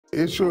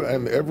issue,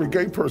 and every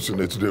gay person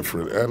is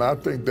different. And I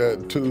think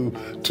that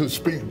to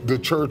speak the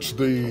church,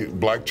 the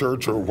black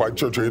church or white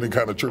church or any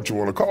kind of church you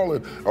want to call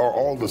it, are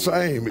all the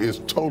same is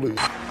totally.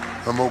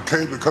 I'm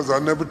okay because I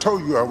never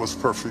told you I was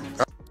perfect.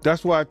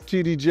 That's why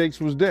T.D. Jakes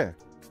was there,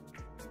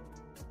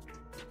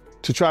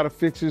 to try to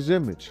fix his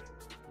image.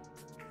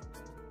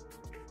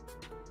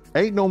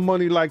 Ain't no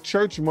money like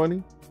church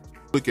money.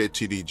 Look at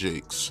T.D.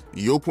 Jakes.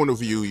 Your point of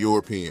view, your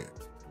opinion.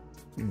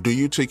 Do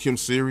you take him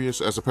serious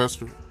as a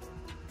pastor?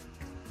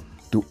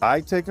 Do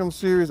I take him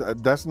serious?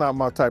 That's not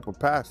my type of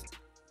pastor.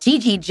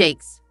 T.D.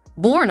 Jakes,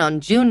 born on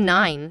June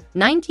 9,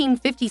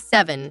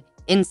 1957,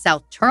 in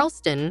South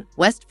Charleston,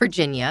 West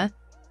Virginia,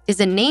 is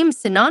a name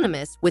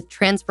synonymous with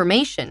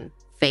transformation,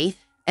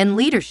 faith, and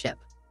leadership.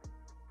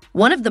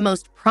 One of the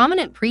most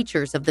prominent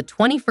preachers of the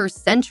 21st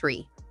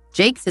century,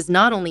 Jakes is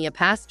not only a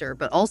pastor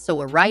but also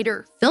a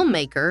writer,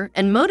 filmmaker,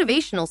 and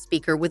motivational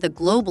speaker with a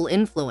global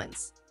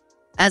influence.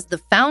 As the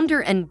founder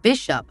and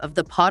bishop of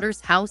the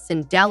Potter's House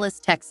in Dallas,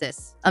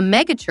 Texas, a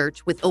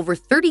megachurch with over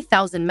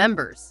 30,000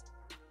 members,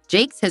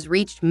 Jakes has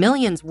reached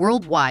millions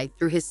worldwide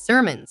through his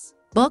sermons,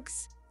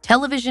 books,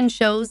 television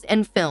shows,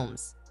 and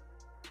films.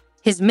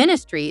 His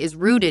ministry is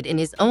rooted in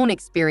his own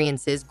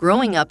experiences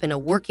growing up in a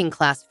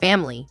working-class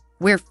family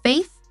where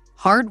faith,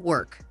 hard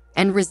work,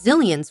 and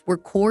resilience were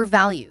core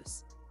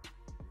values.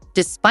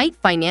 Despite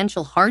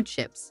financial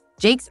hardships,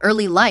 Jakes'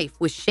 early life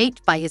was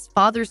shaped by his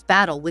father's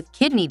battle with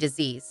kidney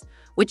disease,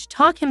 which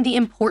taught him the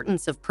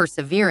importance of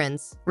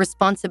perseverance,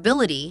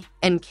 responsibility,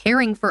 and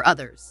caring for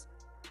others.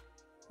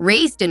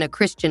 Raised in a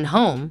Christian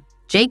home,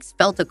 Jakes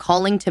felt a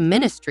calling to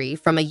ministry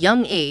from a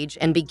young age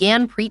and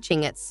began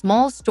preaching at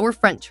small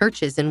storefront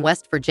churches in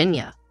West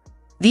Virginia.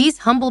 These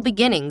humble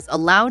beginnings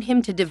allowed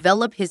him to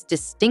develop his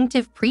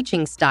distinctive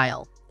preaching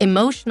style,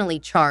 emotionally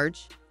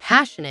charged,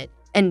 passionate,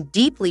 and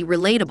deeply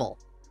relatable.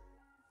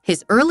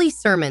 His early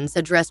sermons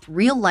addressed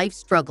real-life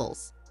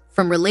struggles,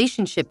 from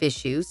relationship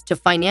issues to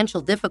financial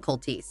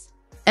difficulties,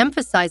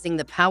 emphasizing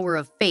the power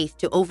of faith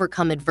to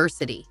overcome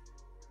adversity.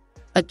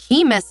 A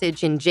key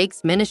message in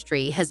Jakes'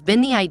 ministry has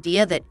been the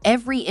idea that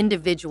every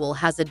individual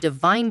has a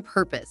divine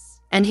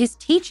purpose, and his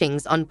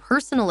teachings on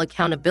personal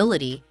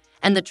accountability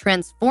and the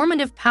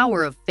transformative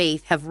power of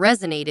faith have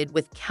resonated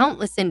with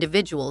countless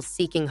individuals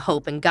seeking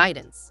hope and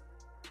guidance.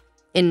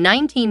 In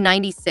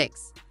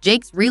 1996,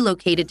 Jakes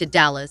relocated to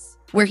Dallas,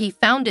 where he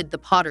founded the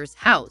Potter's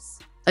House,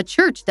 a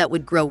church that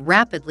would grow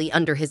rapidly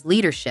under his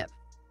leadership.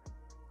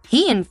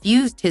 He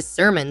infused his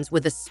sermons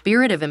with a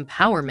spirit of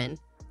empowerment,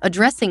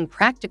 addressing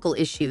practical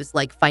issues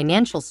like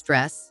financial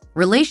stress,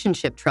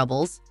 relationship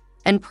troubles,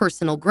 and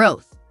personal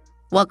growth,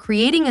 while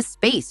creating a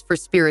space for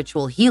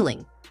spiritual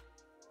healing.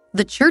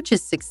 The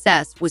church's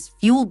success was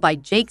fueled by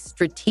Jakes'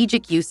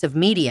 strategic use of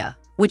media,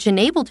 which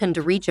enabled him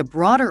to reach a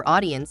broader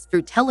audience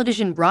through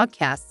television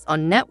broadcasts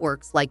on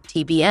networks like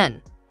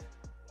TBN.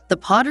 The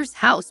Potter's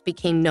House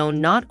became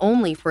known not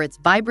only for its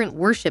vibrant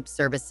worship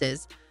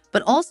services,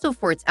 but also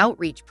for its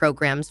outreach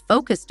programs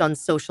focused on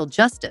social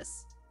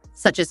justice,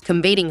 such as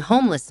combating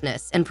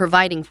homelessness and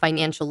providing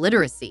financial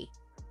literacy.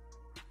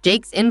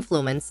 Jakes'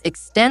 influence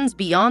extends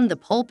beyond the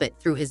pulpit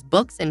through his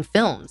books and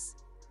films.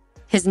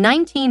 His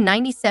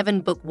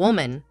 1997 book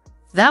Woman,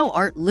 Thou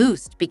Art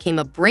Loosed became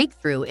a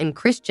breakthrough in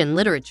Christian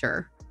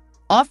literature,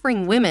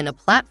 offering women a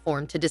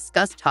platform to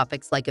discuss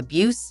topics like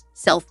abuse,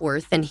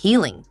 self-worth, and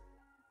healing.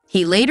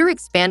 He later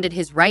expanded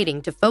his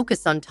writing to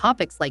focus on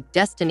topics like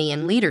destiny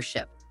and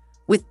leadership,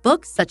 with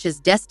books such as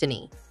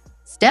Destiny,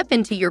 Step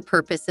Into Your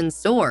Purpose and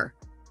Soar,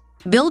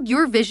 Build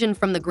Your Vision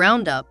from the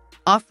Ground Up,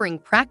 offering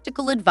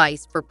practical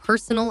advice for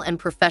personal and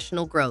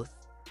professional growth.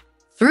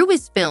 Through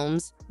his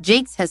films,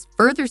 Jakes has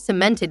further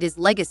cemented his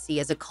legacy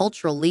as a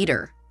cultural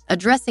leader,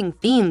 addressing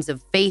themes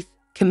of faith,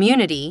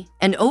 community,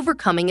 and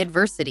overcoming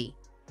adversity.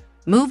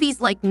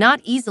 Movies like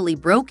Not Easily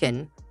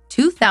Broken,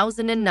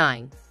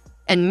 2009,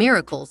 and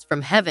Miracles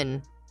from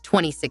Heaven,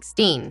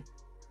 2016,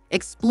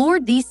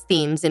 explored these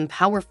themes in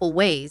powerful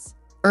ways,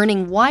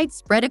 earning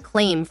widespread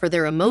acclaim for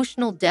their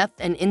emotional depth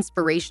and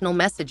inspirational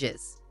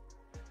messages.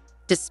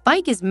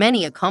 Despite his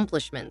many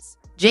accomplishments,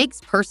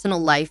 Jakes' personal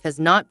life has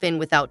not been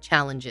without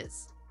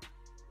challenges.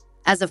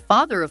 As a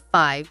father of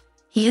 5,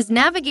 he has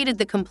navigated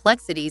the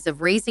complexities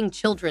of raising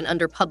children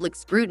under public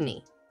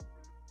scrutiny.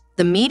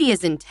 The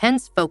media's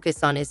intense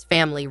focus on his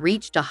family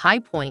reached a high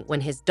point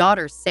when his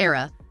daughter,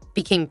 Sarah,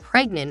 became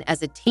pregnant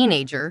as a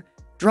teenager,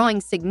 drawing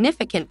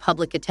significant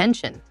public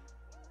attention.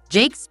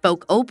 Jakes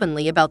spoke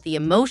openly about the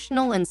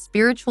emotional and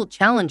spiritual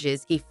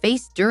challenges he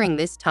faced during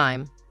this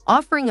time,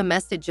 offering a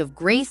message of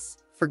grace,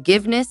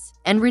 forgiveness,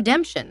 and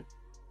redemption.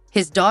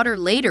 His daughter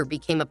later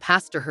became a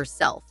pastor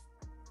herself,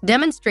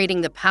 demonstrating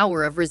the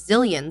power of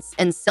resilience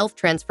and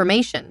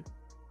self-transformation.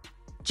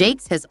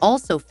 Jakes has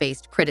also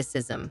faced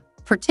criticism,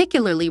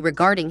 particularly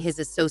regarding his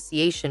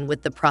association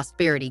with the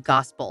prosperity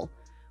gospel,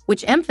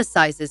 which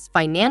emphasizes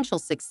financial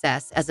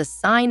success as a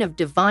sign of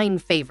divine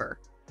favor.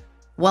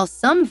 While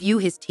some view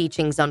his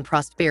teachings on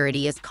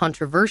prosperity as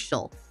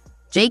controversial,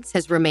 Jakes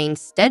has remained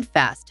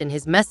steadfast in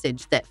his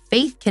message that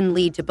faith can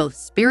lead to both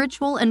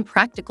spiritual and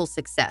practical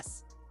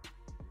success.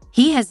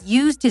 He has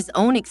used his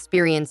own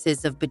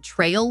experiences of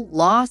betrayal,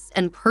 loss,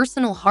 and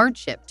personal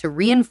hardship to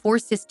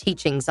reinforce his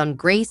teachings on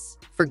grace,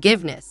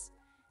 forgiveness,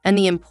 and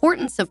the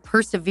importance of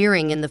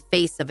persevering in the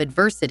face of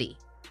adversity.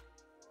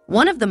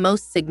 One of the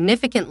most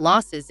significant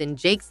losses in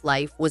Jake's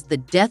life was the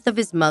death of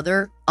his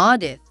mother,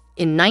 Audith,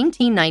 in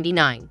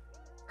 1999.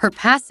 Her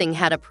passing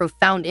had a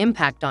profound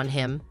impact on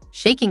him,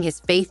 shaking his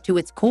faith to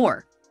its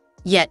core.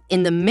 Yet,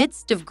 in the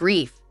midst of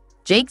grief,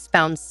 Jakes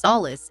found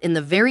solace in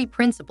the very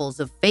principles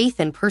of faith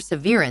and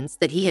perseverance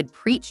that he had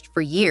preached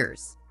for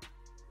years.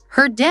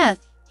 Her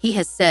death, he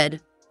has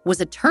said, was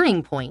a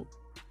turning point,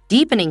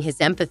 deepening his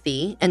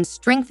empathy and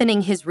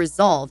strengthening his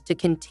resolve to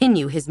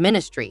continue his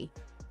ministry.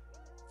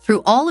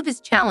 Through all of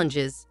his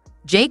challenges,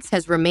 Jakes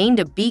has remained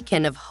a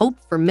beacon of hope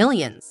for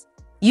millions,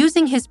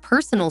 using his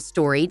personal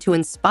story to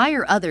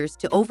inspire others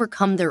to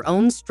overcome their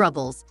own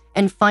struggles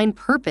and find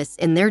purpose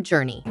in their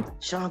journey.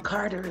 Sean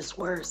Carter is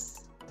worse.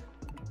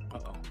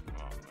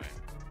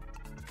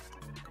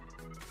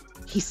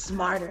 He's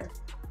smarter.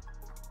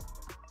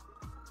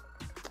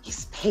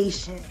 He's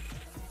patient.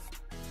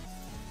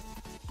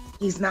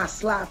 He's not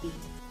sloppy.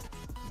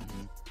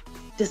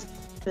 Just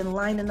been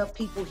lining up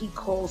people he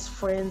calls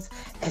friends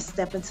and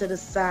stepping to the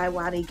side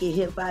while they get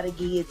hit by the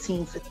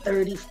guillotine for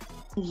 30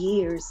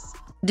 years.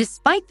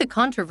 Despite the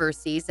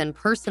controversies and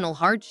personal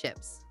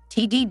hardships,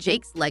 T.D.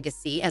 Jakes'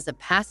 legacy as a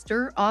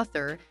pastor,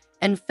 author,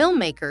 and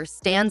filmmaker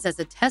stands as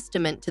a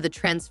testament to the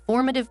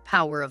transformative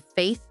power of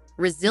faith,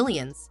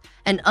 resilience,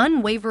 and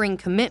unwavering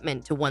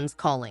commitment to one's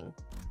calling.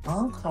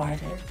 Sean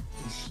Carter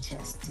is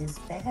just as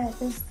bad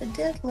as the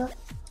diddler,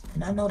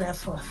 and I know that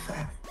for a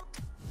fact.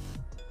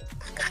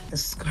 I got the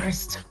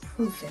scars to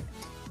prove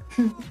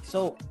it.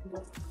 So,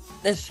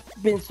 there's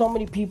been so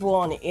many people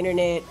on the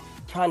internet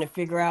trying to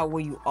figure out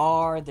where you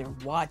are. They're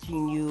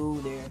watching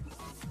you.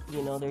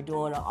 They're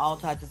doing all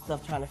types of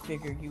stuff trying to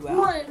figure you out. You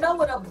want to know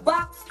what a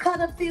box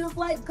cutter feels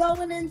like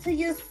going into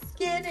your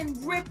skin and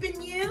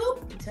ripping you? I'll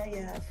tell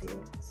you how it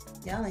feels.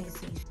 Y'all ain't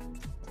seen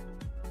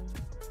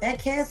that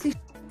Cassie.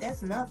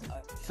 That's nothing.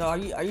 So are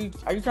you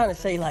trying to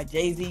say like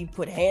Jay-Z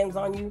put hands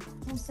on you?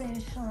 I'm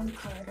saying Sean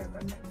Carter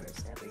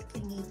remembers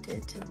everything he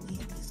did to me,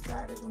 and he's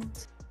got it.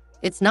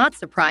 It's not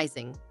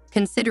surprising,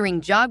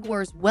 considering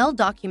Jaguar's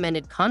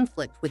well-documented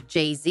conflict with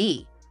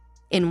Jay-Z.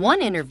 In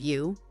one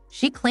interview,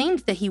 she claimed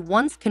that he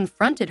once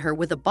confronted her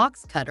with a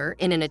box cutter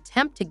in an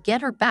attempt to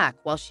get her back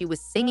while she was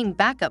singing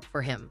backup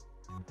for him.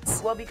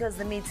 Well, because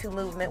the Me Too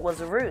movement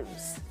was a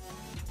ruse.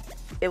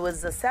 It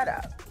was a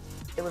setup.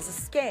 It was a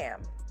scam.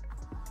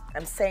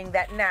 I'm saying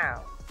that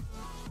now,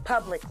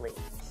 publicly.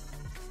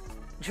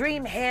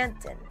 Dream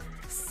Hampton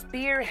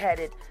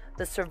spearheaded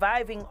the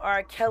Surviving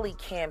R. Kelly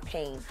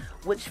campaign,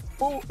 which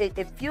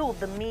fueled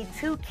the Me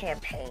Too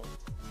campaign.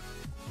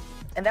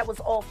 And that was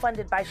all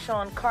funded by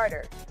Sean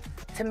Carter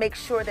to make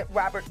sure that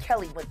Robert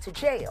Kelly went to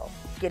jail,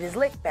 get his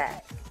lick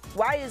back.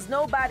 Why is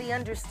nobody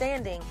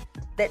understanding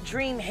that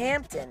Dream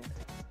Hampton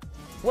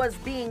was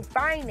being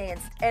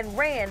financed and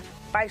ran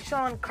by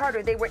Sean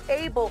Carter? They were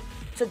able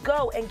to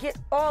go and get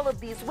all of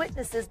these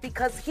witnesses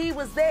because he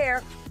was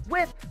there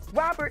with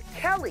Robert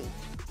Kelly.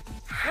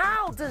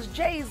 How does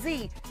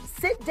Jay-Z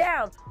sit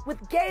down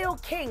with Gayle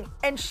King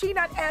and she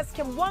not ask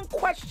him one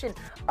question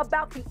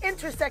about the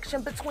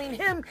intersection between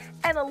him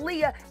and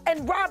Aaliyah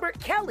and Robert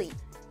Kelly?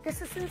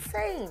 This is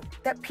insane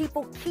that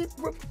people keep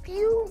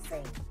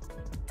refusing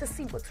to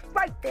see what's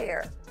right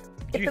there.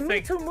 If the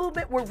Me Too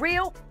movement were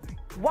real,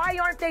 why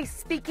aren't they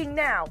speaking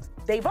now?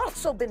 They've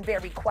also been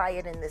very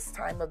quiet in this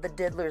time of the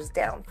diddler's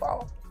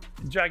downfall.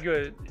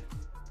 Jaguar,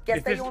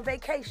 Guess they on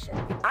vacation.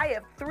 I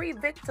have 3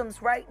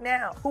 victims right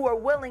now who are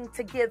willing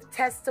to give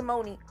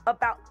testimony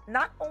about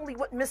not only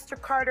what Mr.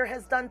 Carter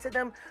has done to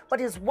them, but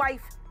his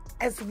wife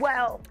as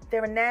well.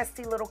 They're a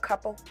nasty little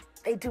couple.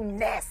 They do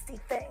nasty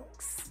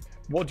things.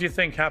 What do you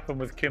think happened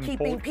with Kim Keeping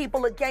Porter?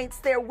 people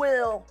against their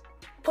will,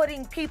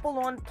 putting people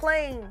on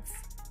planes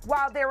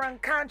while they're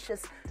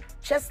unconscious,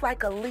 just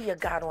like Aaliyah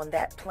got on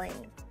that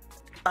plane,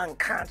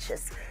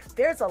 unconscious.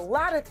 There's a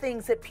lot of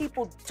things that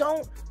people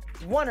don't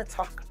want to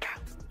talk about.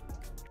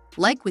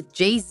 Like with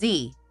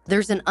Jay-Z,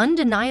 there's an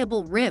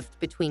undeniable rift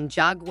between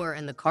Jaguar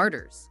and the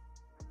Carters.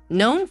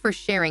 Known for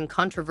sharing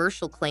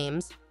controversial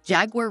claims,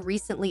 Jaguar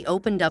recently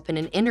opened up in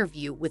an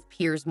interview with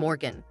Piers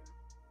Morgan.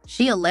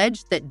 She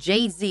alleged that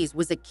Jay-Z's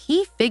was a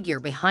key figure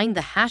behind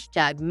the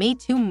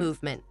 #MeToo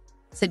movement,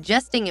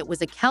 suggesting it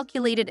was a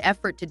calculated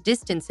effort to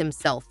distance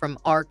himself from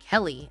R.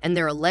 Kelly and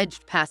their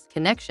alleged past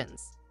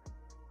connections.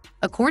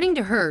 According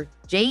to her,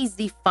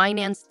 Jay-Z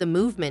financed the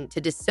movement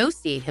to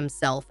dissociate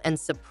himself and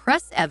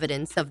suppress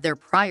evidence of their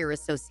prior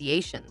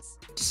associations.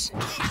 So,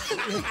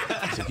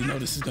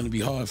 this is going to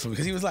be hard for me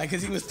because his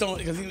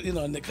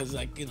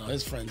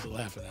friends were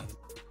laughing at him.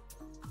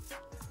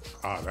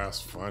 Oh,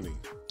 that's funny.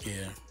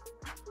 Yeah.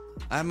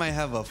 I might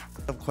have a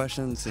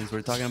question since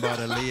we're talking about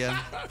Aaliyah,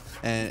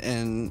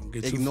 and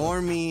ignore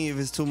me if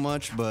it's too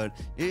much, but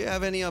do you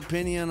have any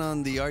opinion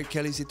on the R.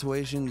 Kelly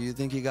situation? Do you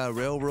think he got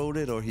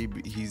railroaded or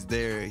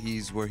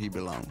he's where he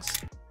belongs?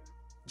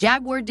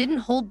 Jaguar didn't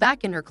hold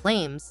back in her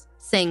claims,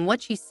 saying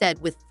what she said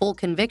with full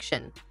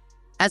conviction.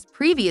 As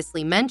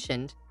previously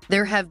mentioned,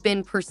 there have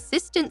been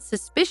persistent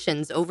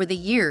suspicions over the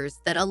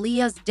years that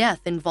Aaliyah's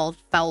death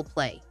involved foul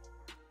play.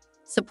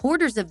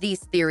 Supporters of these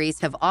theories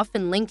have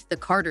often linked the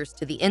Carters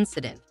to the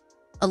incident,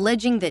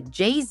 alleging that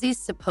Jay-Z's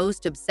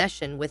supposed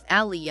obsession with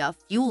Aaliyah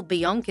fueled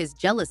Bianca's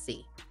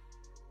jealousy.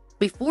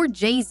 Before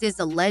Jay-Z's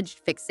alleged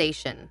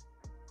fixation,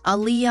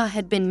 Aaliyah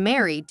had been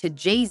married to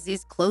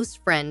Jay-Z's close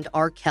friend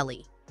R.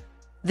 Kelly.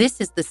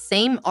 This is the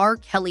same R.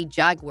 Kelly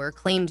Jaguar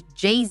claimed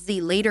Jay-Z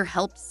later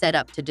helped set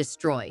up to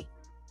destroy.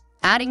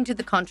 Adding to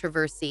the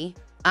controversy,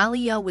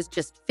 Aaliyah was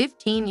just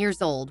 15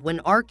 years old when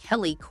R.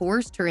 Kelly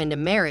coerced her into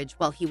marriage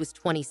while he was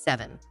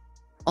 27.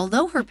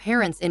 Although her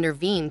parents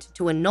intervened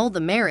to annul the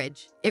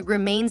marriage, it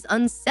remains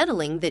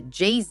unsettling that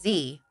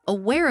Jay-Z,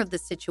 aware of the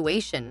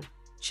situation,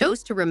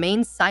 chose to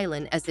remain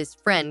silent as his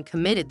friend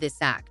committed this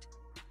act.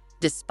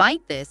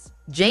 Despite this,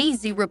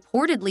 Jay-Z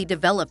reportedly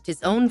developed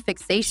his own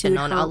fixation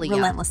on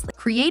Aaliyah,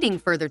 creating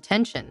further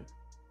tension.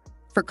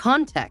 For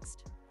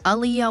context,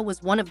 Aaliyah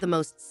was one of the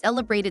most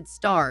celebrated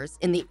stars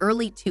in the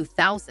early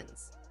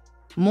 2000s.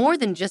 More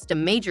than just a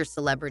major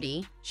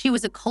celebrity, she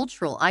was a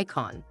cultural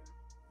icon.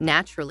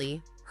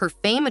 Naturally, her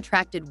fame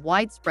attracted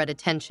widespread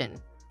attention,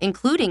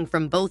 including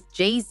from both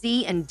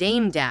Jay-Z and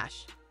Dame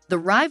Dash. The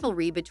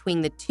rivalry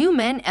between the two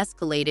men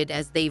escalated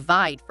as they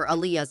vied for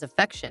Aaliyah's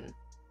affection.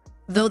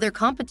 Though their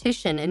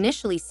competition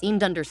initially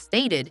seemed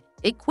understated,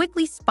 it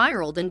quickly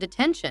spiraled into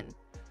tension.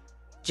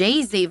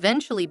 Jay-Z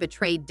eventually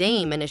betrayed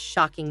Dame in a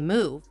shocking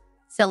move,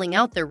 selling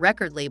out their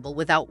record label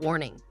without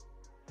warning.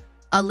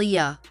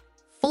 Aaliyah,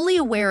 fully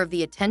aware of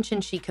the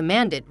attention she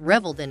commanded,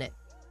 reveled in it.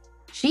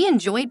 She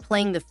enjoyed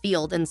playing the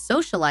field and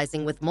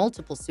socializing with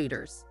multiple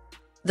suitors,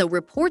 though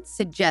reports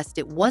suggest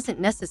it wasn't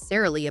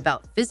necessarily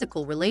about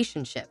physical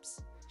relationships.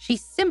 She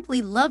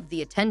simply loved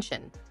the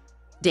attention.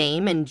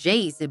 Dame and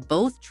Jay-Z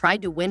both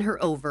tried to win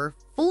her over,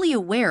 fully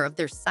aware of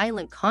their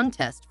silent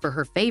contest for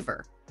her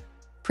favor.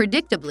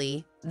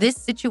 Predictably, this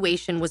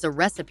situation was a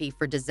recipe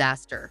for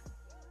disaster.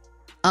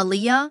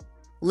 Aaliyah,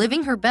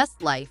 living her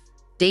best life,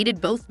 dated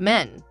both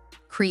men,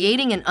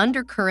 creating an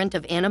undercurrent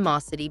of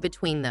animosity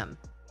between them.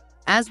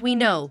 As we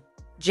know,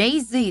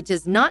 Jay-Z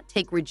does not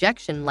take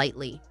rejection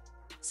lightly,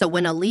 so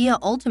when Aaliyah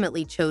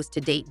ultimately chose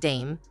to date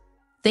Dame,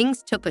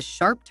 things took a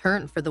sharp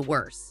turn for the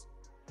worse.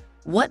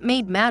 What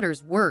made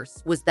matters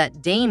worse was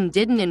that Dame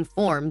didn't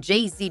inform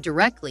Jay-Z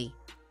directly.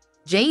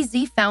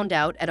 Jay-Z found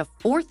out at a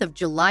 4th of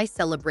July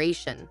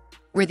celebration,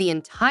 where the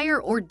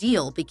entire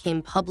ordeal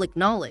became public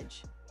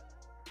knowledge.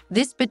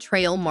 This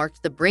betrayal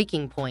marked the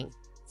breaking point,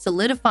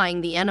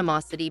 solidifying the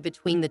animosity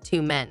between the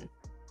two men.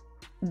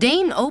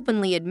 Dame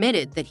openly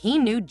admitted that he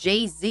knew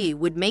Jay-Z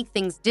would make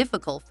things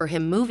difficult for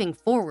him moving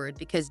forward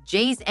because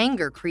Jay's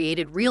anger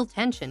created real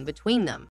tension between them.